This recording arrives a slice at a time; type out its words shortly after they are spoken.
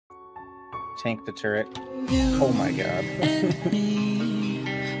tank the turret. Oh my god.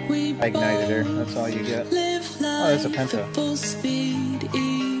 I ignited her. That's all you get. Oh, that's a penta.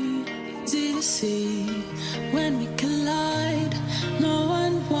 When we collide, no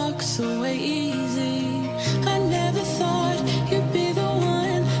one walks away easy. I never thought you'd be the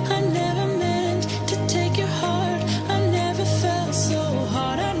one. I never meant to take your heart. I never felt so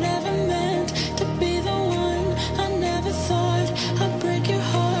hard. I never meant to be the one. I never thought I'd break your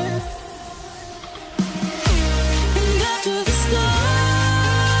heart. And after the stars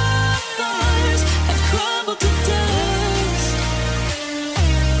have crumbled to dust,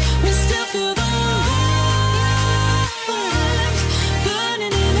 we still feel the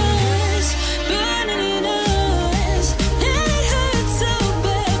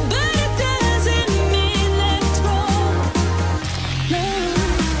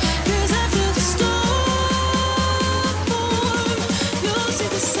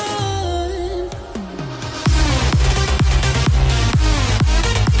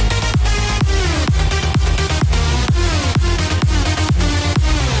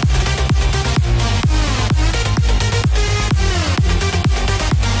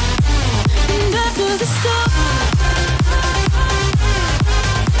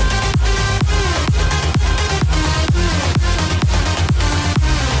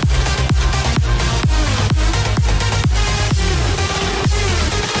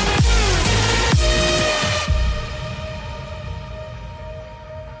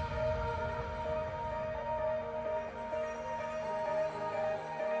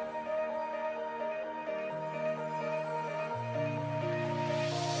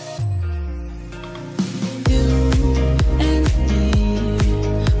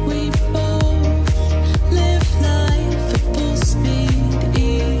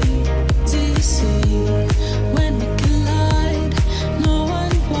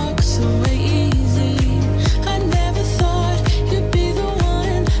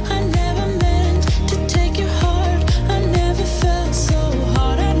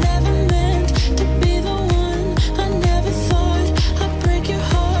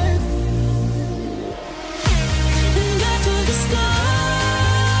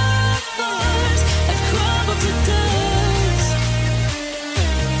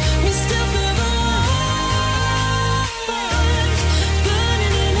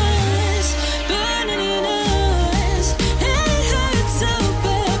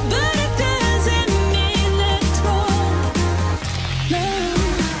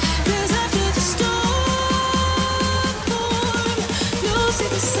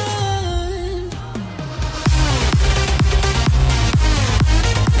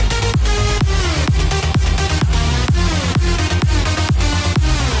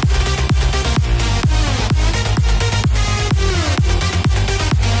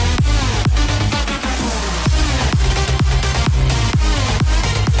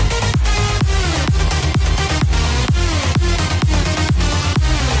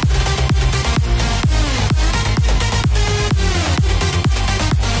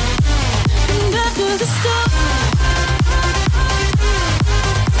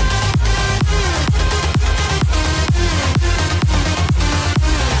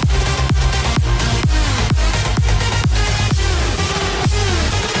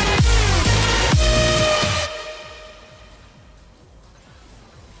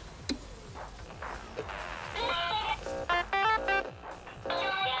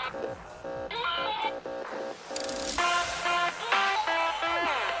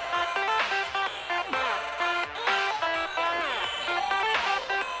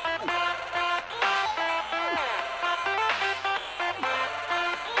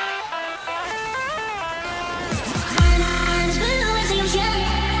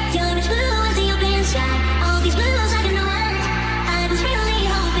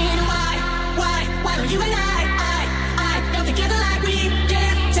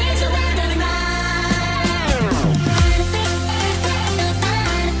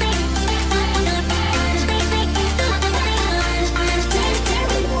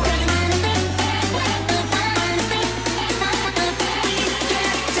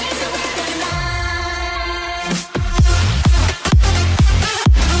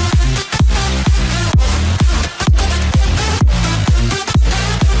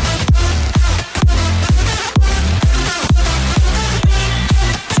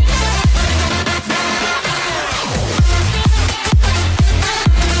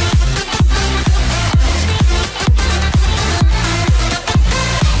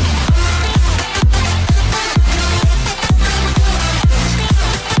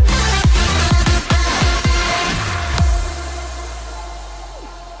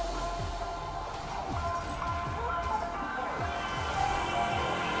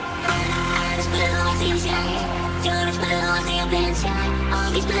sky. You're as blue as the open sky.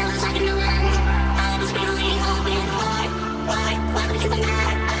 All these blues I can know. I was really hoping hard. Why would you and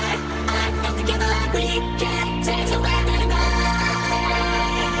I come together like we can? Say so bad that I'm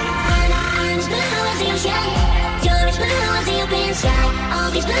as blue as the ocean. You're as blue as the open sky. All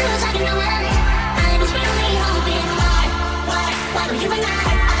these blues I can know. I was really hoping hard. Why would you and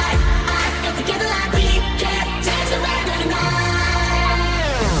I come together like we can? Say so bad that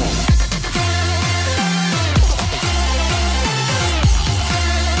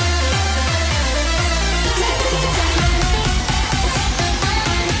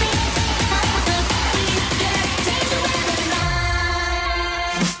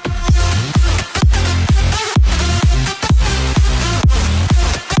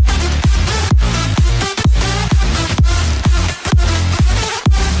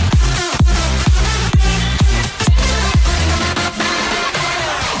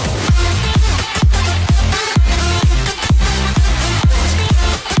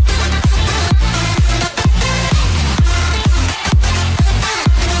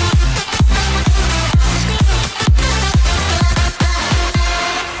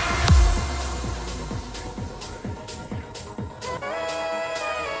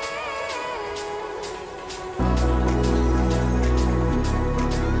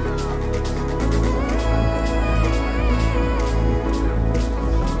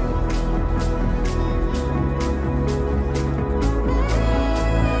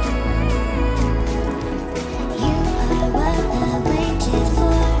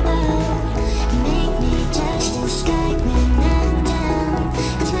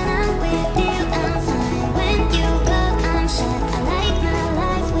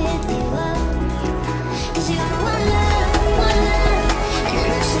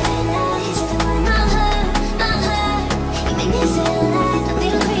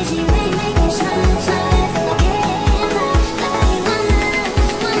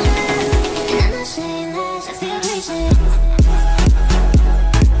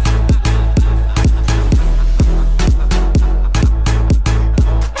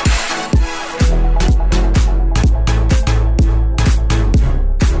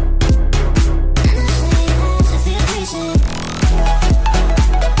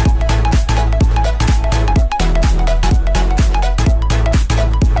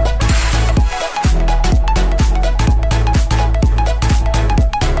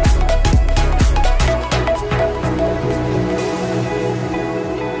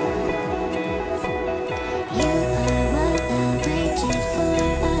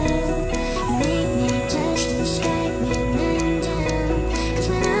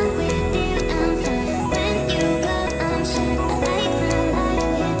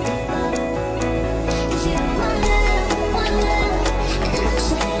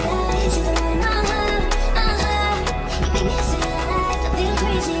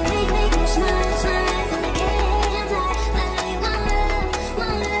crazy.